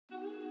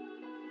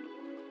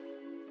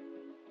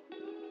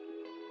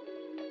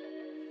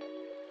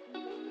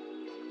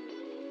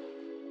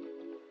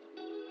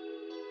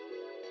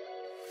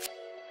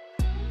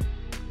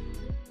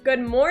Good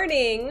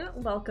morning!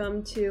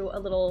 Welcome to a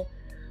little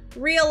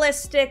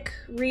realistic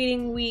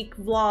reading week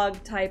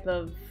vlog type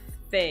of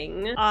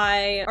thing.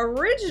 I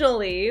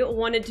originally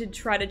wanted to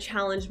try to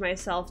challenge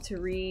myself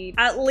to read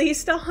at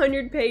least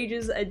 100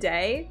 pages a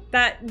day.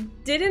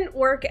 That didn't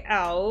work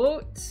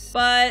out,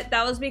 but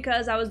that was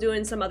because I was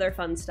doing some other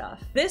fun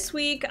stuff. This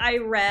week I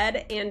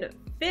read and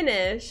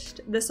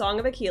finished The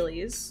Song of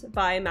Achilles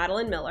by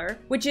Madeline Miller,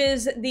 which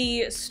is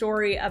the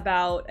story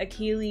about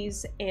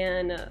Achilles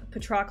and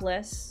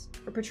Patroclus.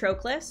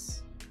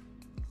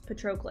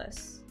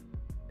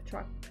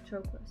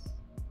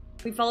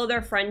 We follow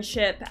their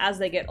friendship as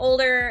they get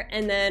older,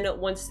 and then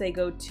once they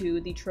go to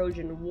the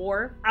Trojan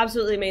War.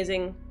 Absolutely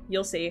amazing.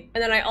 You'll see.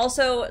 And then I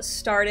also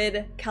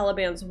started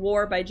Caliban's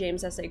War by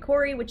James S.A.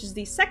 Corey, which is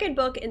the second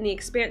book in the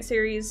Expanse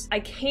series. I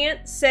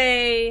can't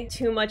say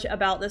too much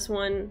about this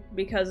one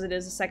because it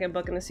is the second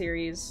book in the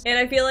series. And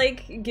I feel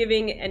like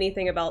giving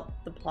anything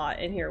about the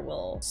plot in here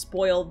will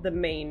spoil the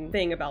main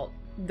thing about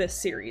this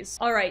series.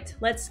 All right,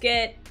 let's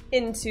get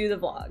into the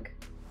vlog.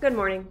 Good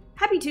morning.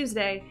 Happy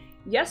Tuesday.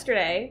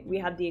 Yesterday, we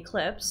had the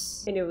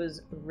eclipse, and it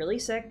was really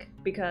sick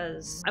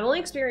because I've only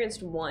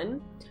experienced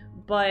one,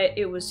 but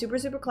it was super,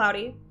 super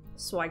cloudy,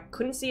 so I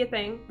couldn't see a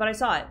thing, but I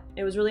saw it.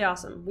 It was really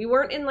awesome. We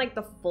weren't in like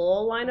the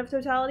full line of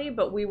totality,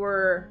 but we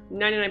were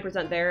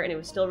 99% there, and it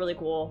was still really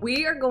cool.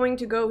 We are going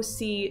to go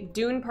see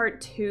Dune Part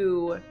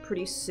 2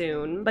 pretty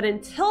soon, but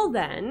until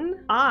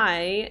then,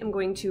 I am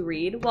going to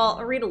read, well,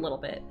 I'll read a little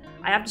bit.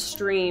 I have to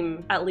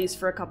stream at least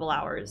for a couple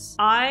hours.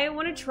 I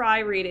want to try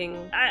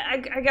reading, I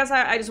guess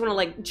I just want to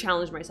like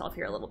challenge myself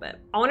here a little bit.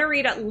 I want to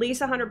read at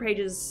least 100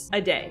 pages a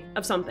day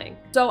of something.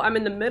 So I'm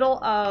in the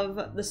middle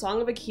of The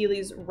Song of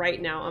Achilles right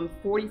now. I'm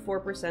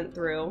 44%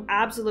 through.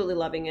 Absolutely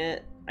loving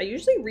it. I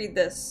usually read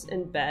this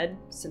in bed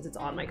since it's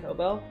on my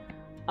Kobo.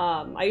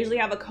 I usually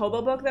have a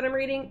Kobo book that I'm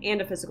reading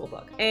and a physical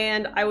book.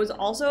 And I was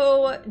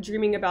also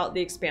dreaming about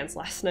The Expanse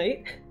last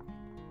night.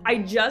 I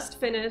just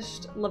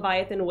finished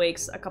Leviathan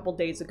Wakes a couple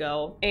days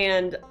ago,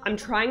 and I'm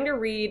trying to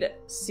read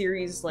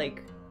series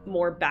like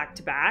more back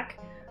to back.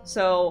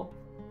 So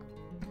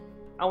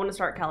I want to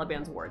start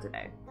Caliban's War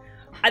today.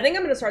 I think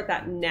I'm gonna start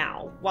that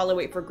now while I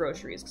wait for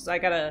groceries, because I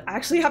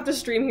actually have to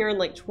stream here in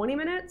like 20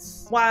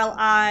 minutes. While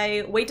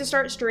I wait to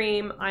start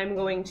stream, I'm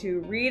going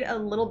to read a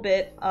little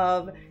bit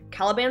of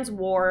Caliban's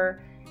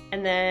War,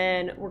 and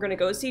then we're gonna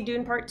go see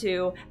Dune Part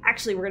 2.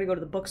 Actually, we're gonna go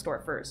to the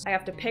bookstore first. I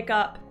have to pick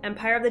up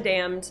Empire of the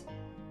Damned,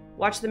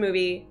 watch the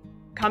movie,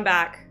 come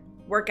back,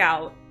 work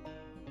out,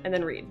 and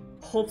then read.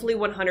 Hopefully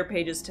 100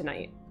 pages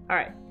tonight. All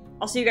right,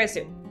 I'll see you guys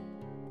soon.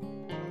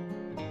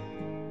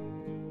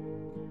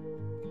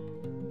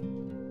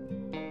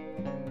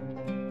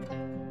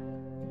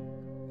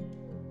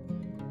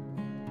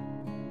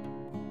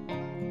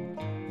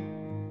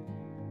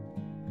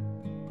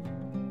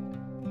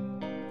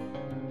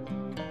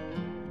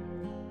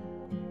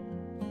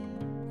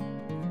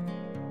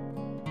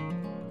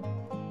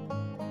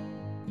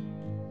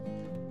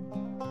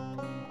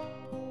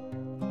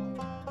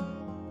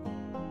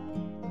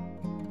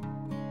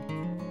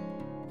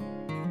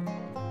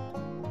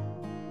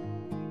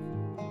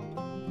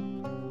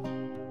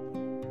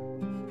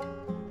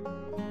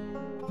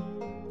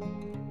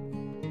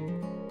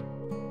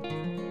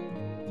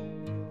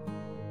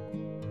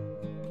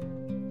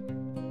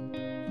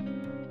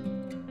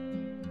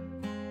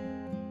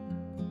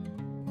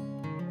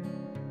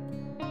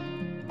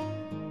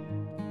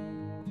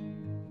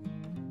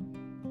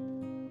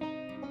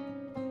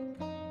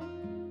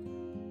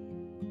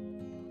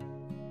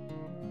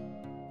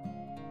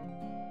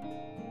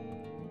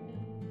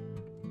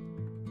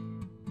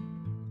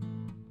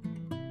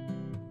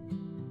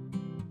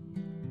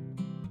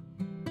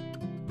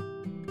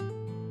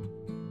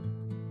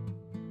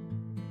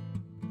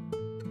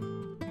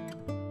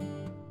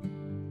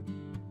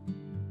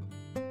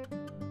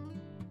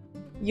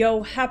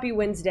 Yo, happy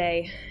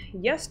Wednesday.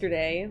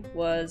 Yesterday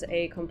was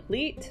a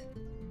complete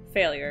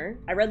failure.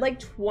 I read like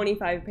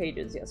 25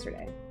 pages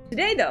yesterday.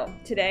 Today though,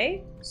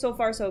 so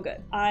far so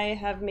good. I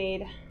have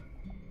made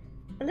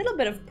a little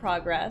bit of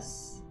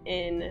progress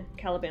in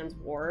Caliban's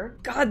War.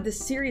 God, this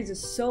series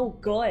is so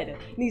good.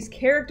 These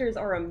characters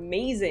are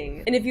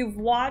amazing. And if you've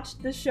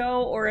watched the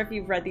show or if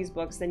you've read these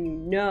books, then you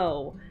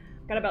know.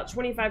 Got about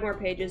 25 more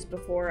pages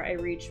before I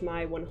reach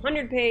my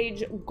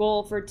 100-page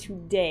goal for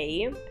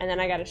today. And then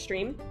I gotta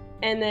stream.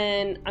 And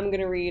then I'm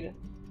gonna read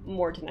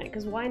more tonight,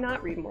 because why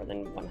not read more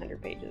than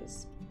 100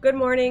 pages? Good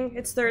morning,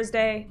 it's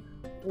Thursday.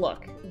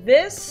 Look,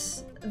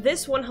 this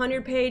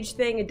 100-page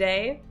thing a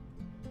day,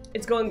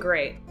 it's going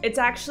great.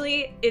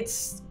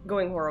 It's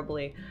going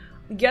horribly.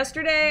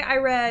 Yesterday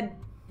I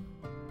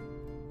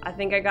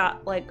think I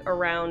got like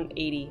around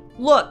 80.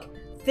 Look,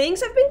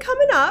 things have been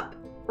coming up,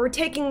 or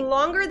taking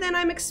longer than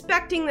I'm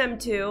expecting them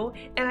to,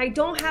 and I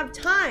don't have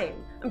time.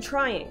 I'm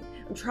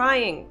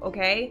trying,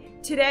 okay?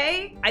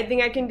 Today, I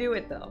think I can do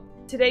it though.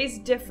 Today's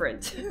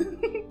different.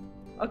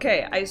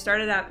 Okay, I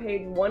started at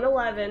page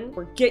 111.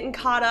 We're getting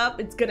caught up.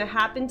 It's gonna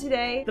happen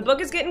today. The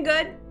book is getting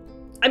good.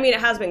 I mean,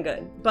 it has been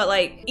good, but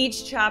like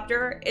each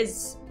chapter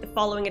is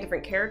following a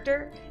different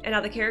character, and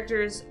now the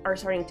characters are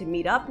starting to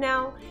meet up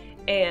now,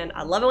 and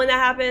I love it when that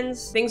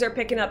happens. Things are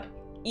picking up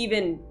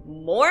even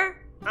more.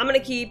 I'm gonna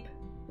keep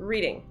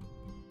reading.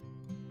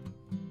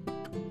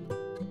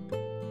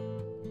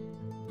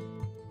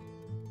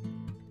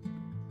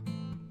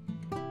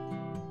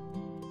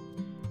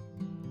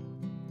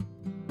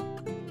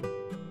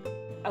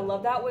 I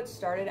love that what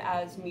started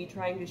as me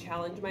trying to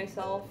challenge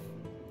myself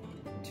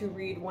to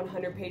read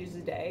 100 pages a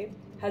day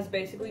has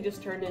basically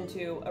just turned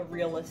into a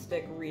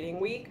realistic reading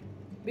week,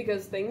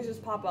 because things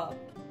just pop up.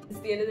 It's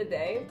the end of the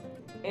day,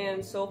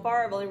 and so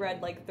far I've only read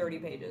like 30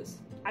 pages.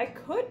 I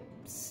could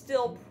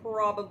still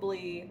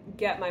probably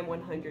get my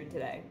 100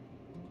 today.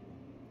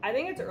 I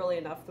think it's early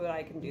enough that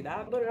I can do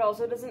that, but it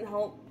also doesn't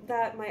help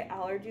that my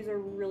allergies are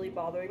really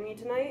bothering me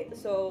tonight,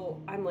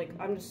 so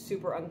I'm just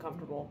super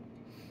uncomfortable.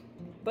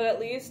 But at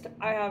least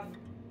I have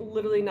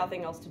literally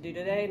nothing else to do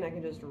today and I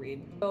can just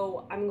read.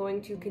 So I'm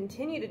going to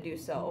continue to do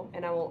so,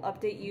 and I will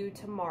update you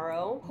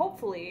tomorrow,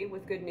 hopefully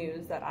with good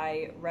news that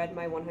I read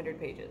my 100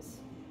 pages.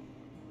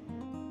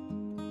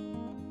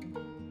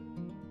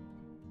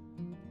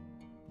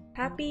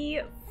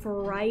 Happy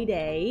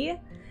Friday.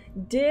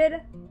 Did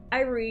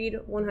I read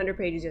 100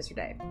 pages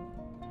yesterday?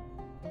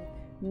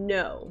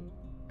 No,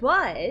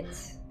 but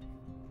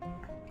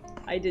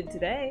I did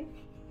today.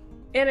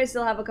 And I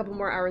still have a couple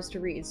more hours to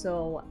read,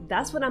 so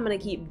that's what I'm gonna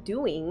keep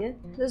doing.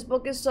 This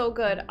book is so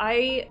good.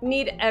 I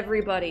need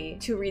everybody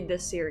to read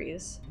this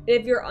series.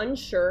 If you're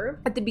unsure,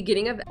 at the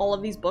beginning of all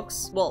of these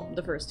books, well,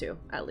 the first two,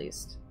 at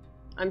least.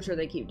 I'm sure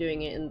they keep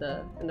doing it in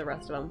the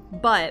rest of them.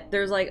 But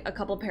there's like a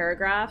couple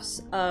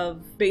paragraphs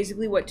of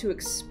basically what to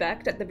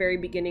expect at the very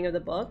beginning of the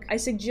book. I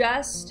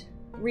suggest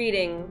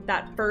reading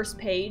that first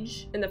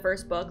page in the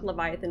first book,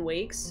 Leviathan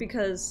Wakes,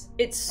 because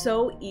it's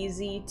so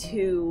easy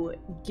to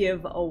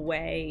give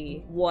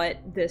away what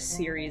this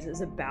series is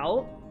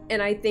about.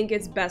 And I think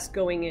it's best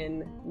going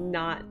in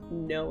not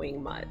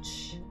knowing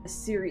much. The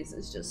series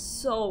is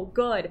just so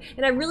good.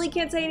 And I really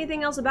can't say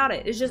anything else about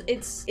it.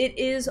 It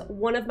is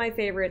one of my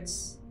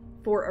favorites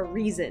for a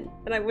reason.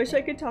 And I wish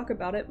I could talk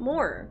about it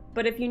more.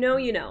 But if you know,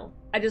 you know.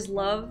 I just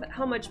love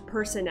how much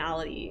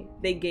personality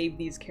they gave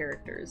these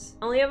characters.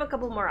 I only have a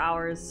couple more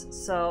hours,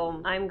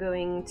 so I'm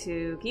going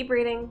to keep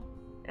reading,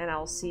 and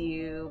I'll see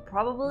you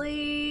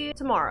probably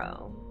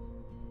tomorrow.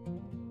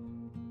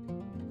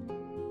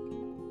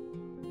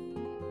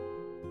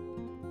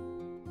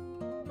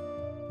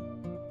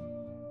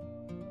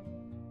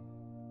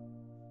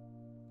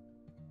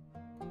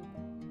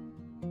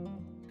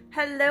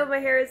 Hello, my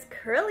hair is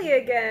curly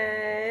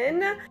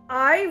again.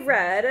 I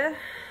read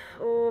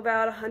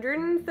about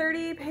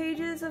 130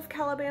 pages of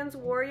Caliban's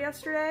War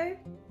yesterday.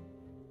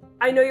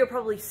 I know you're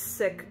probably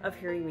sick of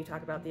hearing me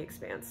talk about The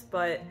Expanse,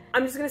 but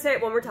I'm just gonna say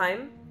it one more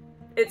time.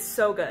 It's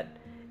so good.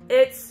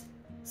 It's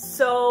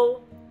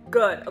so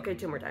good. Okay,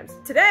 2 more times.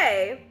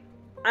 Today,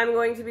 I'm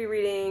going to be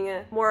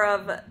reading more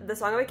of The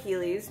Song of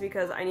Achilles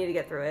because I need to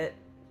get through it.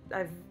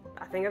 I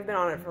think I've been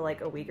on it for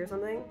like a week or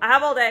something. I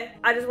have all day.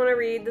 I just want to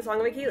read The Song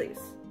of Achilles.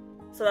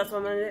 So that's what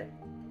I'm gonna do.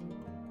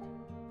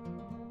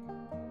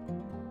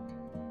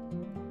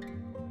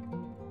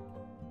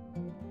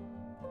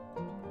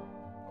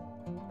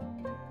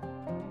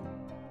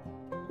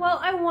 Well,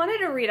 I wanted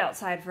to read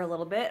outside for a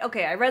little bit.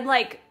 Okay, I read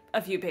like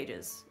a few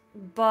pages,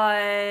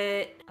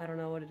 but I don't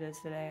know what it is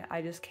today.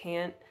 I just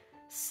can't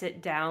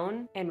sit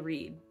down and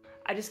read.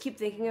 I just keep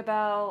thinking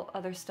about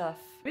other stuff.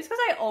 Maybe it's because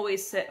I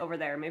always sit over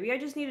there. Maybe I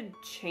just need to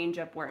change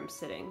up where I'm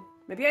sitting.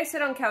 Maybe I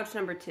sit on couch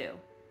number 2.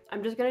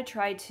 I'm just gonna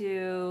try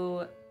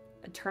to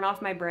turn off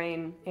my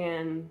brain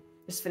and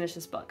just finish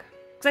this book.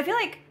 Because I feel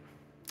like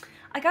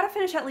I gotta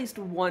finish at least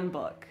one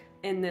book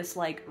in this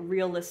like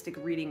realistic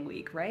reading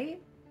week,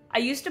 right? I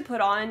used to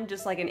put on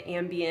just like an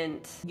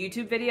ambient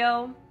YouTube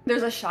video.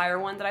 There's a Shire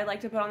one that I like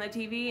to put on the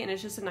TV, and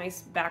it's just a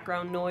nice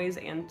background noise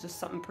and just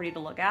something pretty to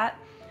look at.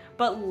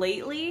 But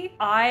lately,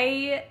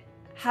 I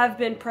have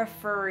been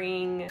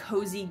preferring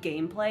cozy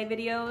gameplay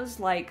videos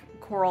like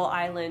Coral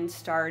Island,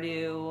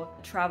 Stardew,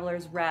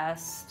 Traveler's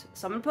Rest.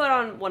 So I'm gonna put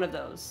on one of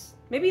those.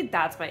 Maybe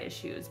that's my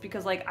issue, is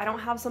because like I don't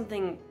have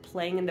something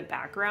playing in the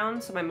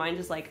background, so my mind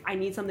is like, I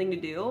need something to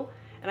do,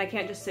 and I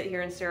can't just sit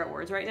here and stare at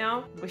words right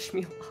now. Wish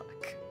me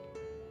luck.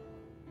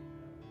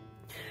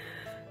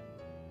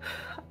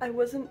 I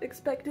wasn't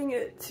expecting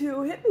it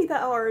to hit me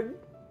that hard.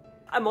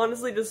 I'm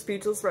honestly just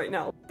speechless right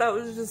now. That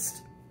was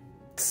just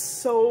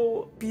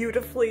so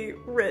beautifully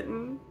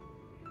written.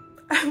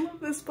 I love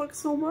this book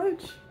so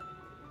much.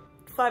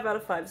 5 out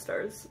of 5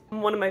 stars.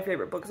 One of my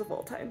favorite books of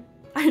all time.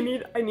 I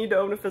need to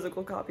own a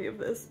physical copy of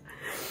this.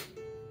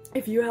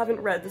 If you haven't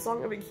read The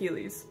Song of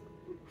Achilles,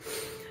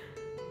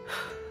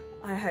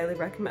 I highly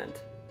recommend.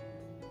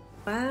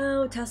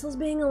 Wow, Tessa's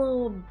being a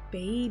little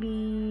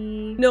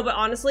baby. No, but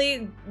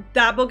honestly,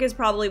 that book is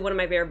probably one of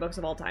my favorite books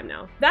of all time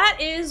now. That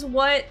is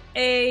what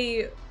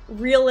a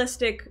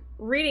realistic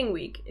reading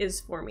week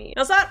is for me.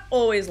 Now, it's not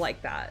always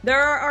like that. There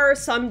are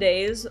some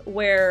days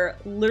where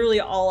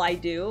literally all I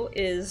do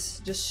is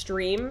just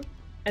stream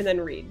and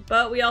then read.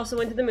 But we also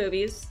went to the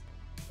movies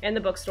and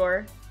the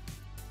bookstore,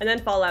 and then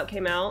Fallout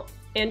came out,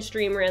 and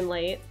stream ran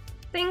late.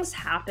 Things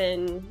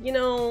happen, you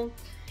know.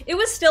 It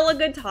was still a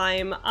good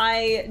time.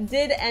 I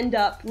did end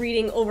up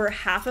reading over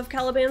half of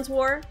Caliban's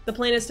War. The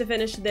plan is to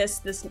finish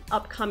this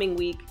upcoming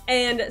week.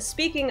 And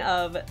speaking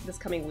of this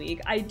coming week,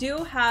 I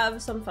do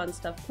have some fun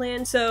stuff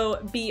planned, so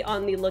be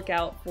on the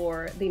lookout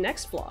for the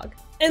next vlog.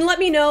 And let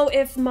me know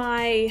if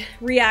my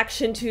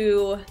reaction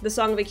to the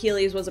Song of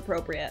Achilles was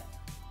appropriate.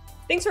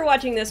 Thanks for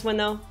watching this one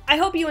though. I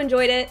hope you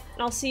enjoyed it,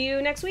 and I'll see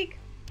you next week.